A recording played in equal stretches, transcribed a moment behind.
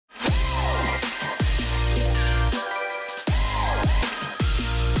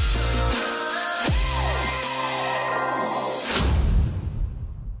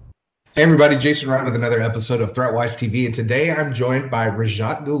Hey everybody, Jason Ryan with another episode of ThreatWise TV, and today I'm joined by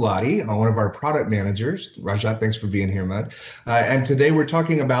Rajat Gulati, one of our product managers. Rajat, thanks for being here, bud. And today we're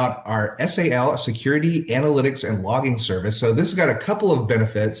talking about our SAL, Security Analytics and Logging Service. So this has got a couple of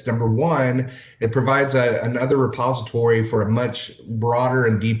benefits. Number one, it provides another repository for a much broader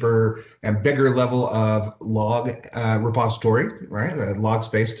and deeper and bigger level of log repository, right? A log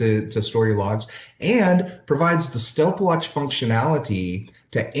space to store your logs, and provides the Stealth Watch functionality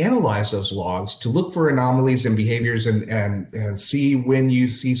to analyze those logs, to look for anomalies and behaviors, and see when you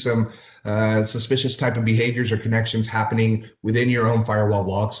see some suspicious type of behaviors or connections happening within your own firewall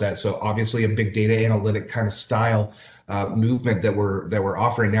log set. So obviously a big data analytic kind of style movement that we're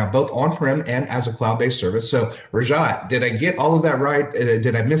offering now, both on-prem and as a cloud-based service. So Rajat, did I get all of that right?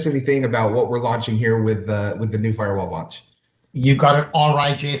 Did I miss anything about what we're launching here with the new firewall launch? You got it all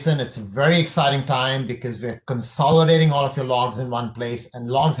right, Jason. It's a very exciting time because we're consolidating all of your logs in one place,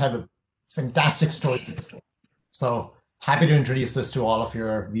 and logs have a fantastic story. So happy to introduce this to all of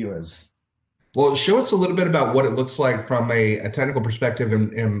your viewers. Well, show us a little bit about what it looks like from a technical perspective,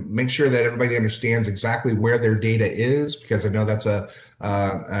 and make sure that everybody understands exactly where their data is, because I know that's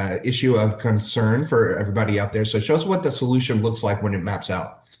a issue of concern for everybody out there. So show us what the solution looks like when it maps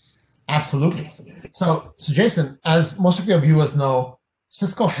out. Absolutely. So Jason, as most of your viewers know,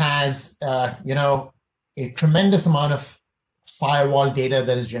 Cisco has, a tremendous amount of firewall data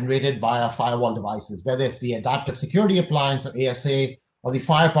that is generated by our firewall devices, whether it's the adaptive security appliance or ASA or the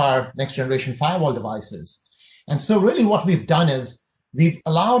firepower next generation firewall devices. And so really what we've done is we've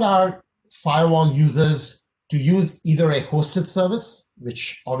allowed our firewall users to use either a hosted service,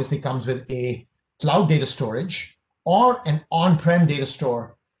 which obviously comes with a cloud data storage, or an on-prem data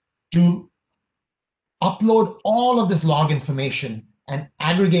store to upload all of this log information and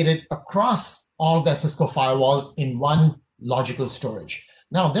aggregate it across all of their Cisco firewalls in one logical storage.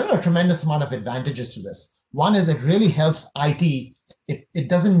 Now, there are a tremendous amount of advantages to this. One is it really helps IT. It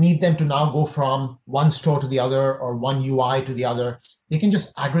doesn't need them to now go from one store to the other or one UI to the other. They can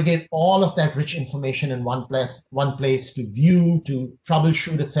just aggregate all of that rich information in one place to view, to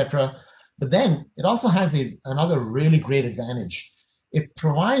troubleshoot, etc. But then it also has another really great advantage. It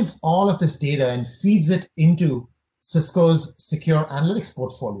provides all of this data and feeds it into Cisco's secure analytics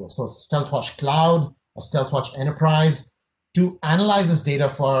portfolio. So StealthWatch Cloud or StealthWatch Enterprise to analyze this data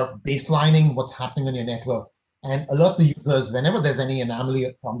for baselining what's happening on your network and alert the users whenever there's any anomaly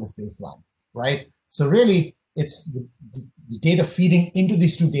from this baseline, right? So really, it's the data feeding into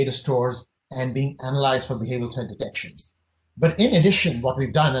these two data stores and being analyzed for behavioral threat detections. But in addition, what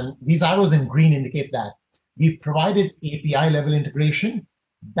we've done, and these arrows in green indicate that, we've provided API level integration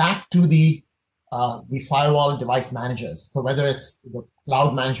back to the firewall device managers. So whether it's the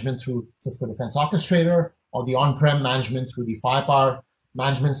cloud management through Cisco Defense Orchestrator or the on-prem management through the Firepower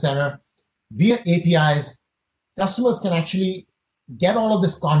Management Center, via APIs, customers can actually get all of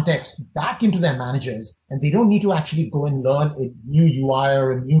this context back into their managers, and they don't need to actually go and learn a new UI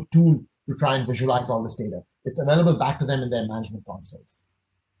or a new tool to try and visualize all this data. It's available back to them in their management consoles.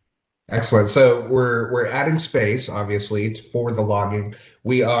 Excellent. So we're adding space, obviously, for the logging.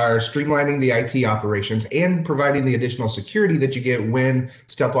 We are streamlining the IT operations and providing the additional security that you get when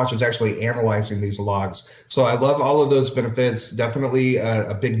StealthWatch is actually analyzing these logs. So I love all of those benefits. Definitely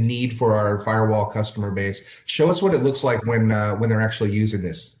a big need for our firewall customer base. Show us what it looks like when they're actually using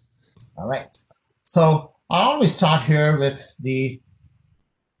this. All right. So I always start here with the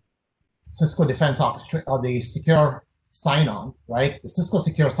Cisco Defense Orchestrator or the secure sign-on, right? The Cisco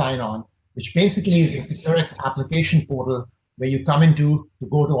Secure Sign-On, which basically is a SecureX application portal where you come into to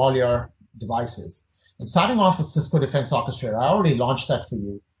go to all your devices. And starting off with Cisco Defense Orchestrator, I already launched that for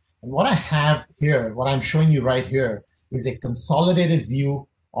you. And what I have here, what I'm showing you right here, is a consolidated view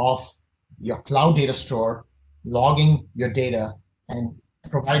of your cloud data store, logging your data, and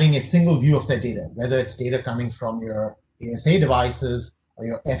providing a single view of that data, whether it's data coming from your ASA devices or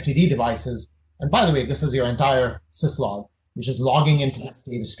your FTD devices. And by the way, this is your entire syslog, which is logging into this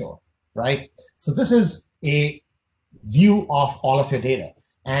data store, right? So this is a view of all of your data.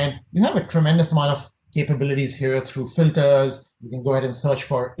 And you have a tremendous amount of capabilities here through filters. You can go ahead and search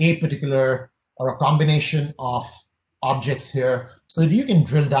for a particular or a combination of objects here so that you can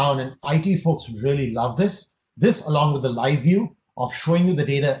drill down, and IT folks really love this. This, along with the live view of showing you the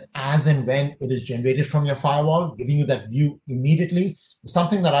data as and when it is generated from your firewall, giving you that view immediately, is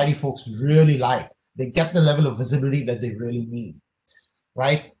something that IT folks really like. They get the level of visibility that they really need,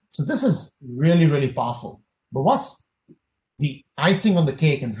 right? So this is really, really powerful. But what's the icing on the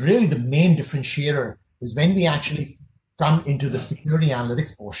cake and really the main differentiator is when we actually come into the security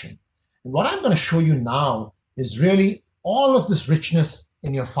analytics portion. And what I'm going to show you now is really all of this richness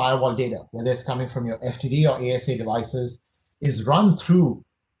in your firewall data, whether it's coming from your FTD or ASA devices, is run through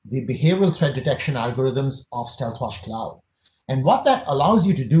the behavioral threat detection algorithms of StealthWatch Cloud. And what that allows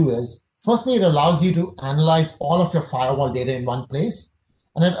you to do is, firstly, it allows you to analyze all of your firewall data in one place,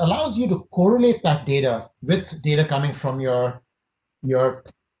 and it allows you to correlate that data with data coming from your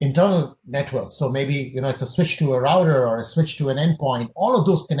internal network. So maybe it's a switch to a router or a switch to an endpoint, all of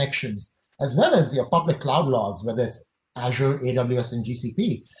those connections, as well as your public cloud logs, whether it's Azure, AWS, and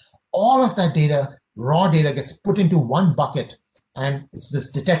GCP. All of that data, raw data, gets put into one bucket. And it's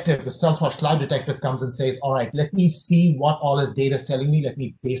this detective, the StealthWatch Cloud detective, comes and says, all right, let me see what all the data is telling me. Let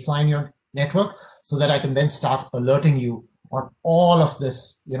me baseline your network so that I can then start alerting you on all of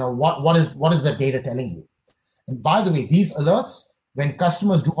this. What is the data telling you? And by the way, these alerts, when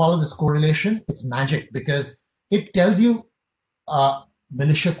customers do all of this correlation, it's magic, because it tells you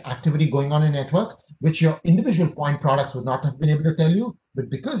malicious activity going on in network, which your individual point products would not have been able to tell you. But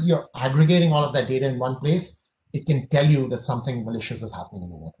because you're aggregating all of that data in one place, it can tell you that something malicious is happening in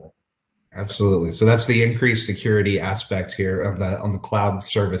your network. Absolutely. So that's the increased security aspect here of on the cloud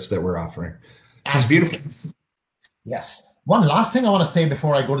service that we're offering. This is beautiful. Yes. One last thing I want to say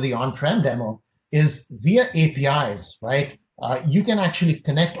before I go to the on-prem demo is via APIs, right? You can actually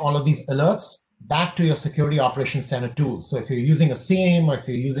connect all of these alerts back to your security operations center tool. So if you're using a SIEM, or if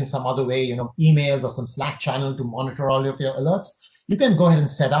you're using some other way, emails or some Slack channel to monitor all of your alerts, you can go ahead and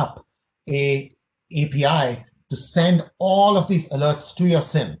set up a API to send all of these alerts to your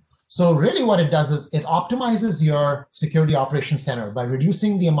SIEM. So really what it does is it optimizes your security operations center by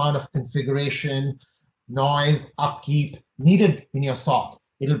reducing the amount of configuration, noise, upkeep needed in your SOC.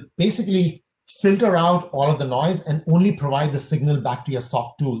 It'll basically filter out all of the noise and only provide the signal back to your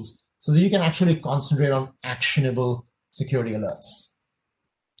SOC tools so that you can actually concentrate on actionable security alerts.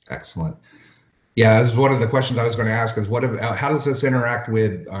 Excellent. Yeah, this is one of the questions I was going to ask is how does this interact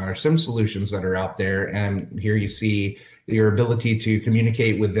with our SIEM solutions that are out there? And here you see your ability to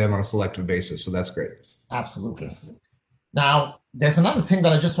communicate with them on a selective basis. So that's great. Absolutely. Now, there's another thing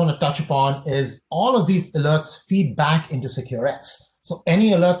that I just want to touch upon is all of these alerts feed back into SecureX. So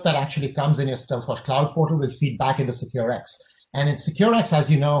any alert that actually comes in your StealthWatch Cloud portal will feed back into SecureX. And in SecureX, as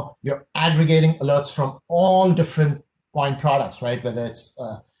you know, you're aggregating alerts from all different point products, right? Whether it's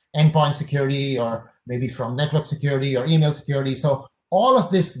endpoint security or maybe from network security or email security. So all of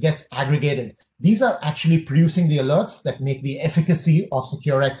this gets aggregated. These are actually producing the alerts that make the efficacy of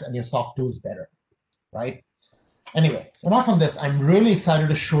SecureX and your SOC tools better, right? Anyway, enough on this. I'm really excited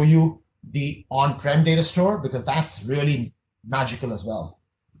to show you the on-prem data store because that's really magical as well,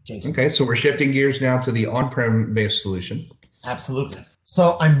 Jason. Okay, so we're shifting gears now to the on-prem based solution. Absolutely.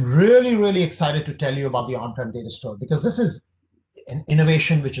 So I'm really, really excited to tell you about the on-prem data store because this is an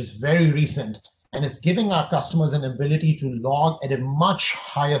innovation which is very recent and it's giving our customers an ability to log at a much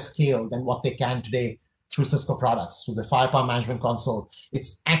higher scale than what they can today through Cisco products, through the Firepower Management Console.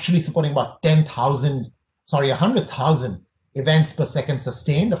 It's actually supporting about 100,000 events per second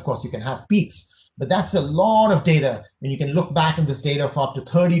sustained. Of course, you can have peaks, but that's a lot of data. And you can look back in this data for up to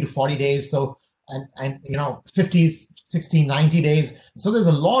 30 to 40 days. So, and 50, 60, 90 days. So there's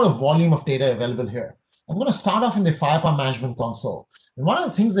a lot of volume of data available here. I'm going to start off in the Firepower Management Console. And one of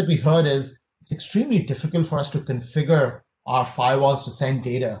the things that we heard is it's extremely difficult for us to configure our firewalls to send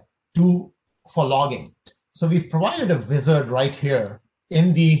data for logging. So we've provided a wizard right here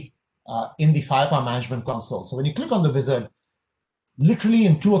in the Firepower Management Console. So when you click on the wizard, literally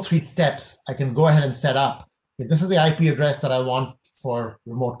in 2 or 3 steps, I can go ahead and set up. Okay, this is the IP address that I want for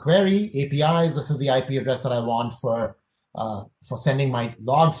remote query, APIs. This is the IP address that I want for sending my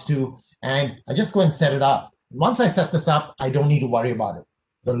logs to. And I just go and set it up. Once I set this up, I don't need to worry about it.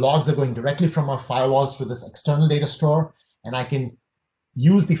 The logs are going directly from our firewalls to this external data store, and I can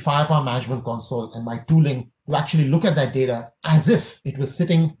use the Firepower Management Console and my tooling to actually look at that data as if it was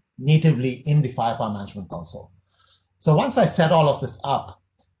sitting natively in the Firepower Management Console. So once I set all of this up,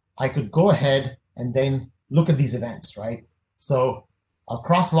 I could go ahead and then look at these events, right? So I'll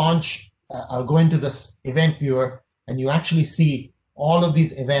cross-launch, I'll go into this event viewer, and you actually see all of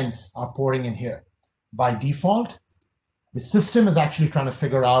these events are pouring in here. By default, the system is actually trying to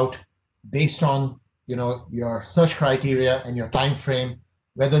figure out, based on your search criteria and your time frame,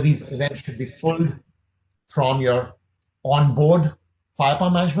 whether these events should be pulled from your onboard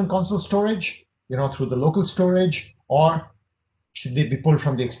Firepower Management Console storage, through the local storage, or should they be pulled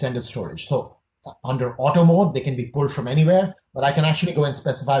from the extended storage. So under auto mode, they can be pulled from anywhere, but I can actually go and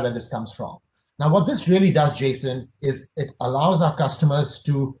specify where this comes from. Now, what this really does, Jason, is it allows our customers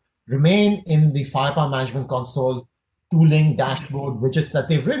to remain in the Firepower Management Console tooling, dashboard, widgets that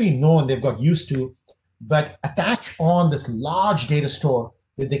they've really known, they've got used to, but attach on this large data store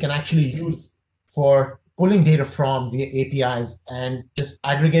that they can actually use for pulling data from via APIs and just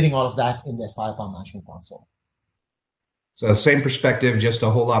aggregating all of that in their firepower management console. So same perspective, just a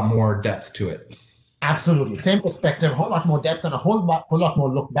whole lot more depth to it. Absolutely. Same perspective, a whole lot more depth and a whole lot more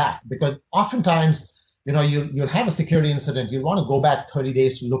look back, because oftentimes, you'll have a security incident. You'll want to go back 30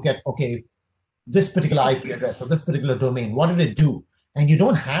 days to look at, okay, this particular IP address or this particular domain, what did it do? And you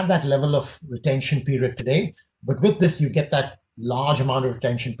don't have that level of retention period today. But with this, you get that large amount of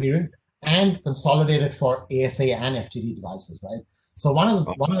retention period and consolidate it for ASA and FTD devices, right? So one of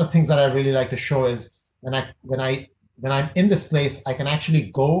the things that I really like to show is when I'm in this place, I can actually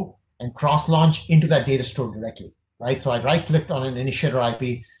go and cross-launch into that data store directly, right? So I right-click on an initiator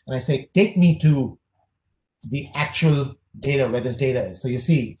IP and I say, take me to the actual data where this data is. So you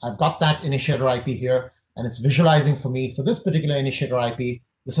see, I've got that initiator IP here, and it's visualizing for me for this particular initiator IP.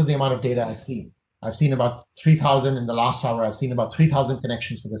 This is the amount of data I've seen. I've seen about 3,000 in the last hour. I've seen about 3,000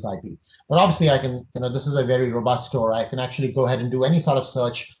 connections for this IP. But obviously I can, this is a very robust store. I can actually go ahead and do any sort of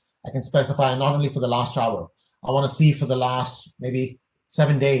search. I can specify not only for the last hour, I want to see for the last maybe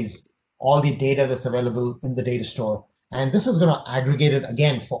 7 days, all the data that's available in the data store. And this is going to aggregate it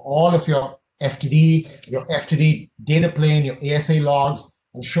again for all of your FTD data plane, your ASA logs,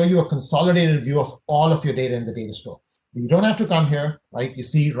 and show you a consolidated view of all of your data in the data store. You don't have to come here, right? You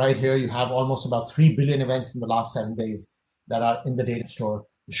see right here, you have almost about 3 billion events in the last 7 days that are in the data store,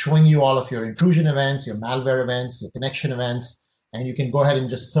 showing you all of your intrusion events, your malware events, your connection events, and you can go ahead and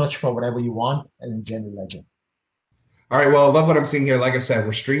just search for whatever you want in General Ledger. All right, well, I love what I'm seeing here. Like I said,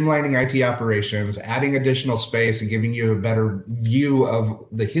 we're streamlining IT operations, adding additional space and giving you a better view of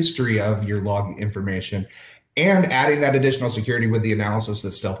the history of your log information, and adding that additional security with the analysis that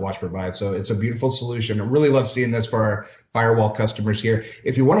StealthWatch provides. So it's a beautiful solution. I really love seeing this for our firewall customers here.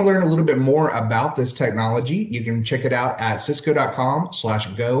 If you want to learn a little bit more about this technology, you can check it out at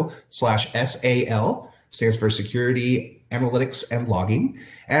cisco.com/go/SAL. Stands for Security, Analytics, and Logging.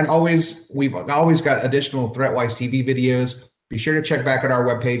 And we've always got additional ThreatWise TV videos. Be sure to check back at our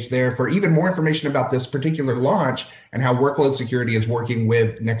webpage there for even more information about this particular launch and how workload security is working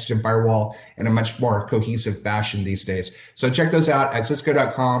with Next-Gen Firewall in a much more cohesive fashion these days. So check those out at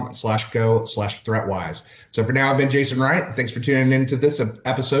cisco.com/go/ThreatWise. So for now, I've been Jason Wright. Thanks for tuning in to this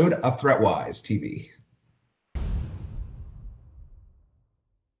episode of ThreatWise TV.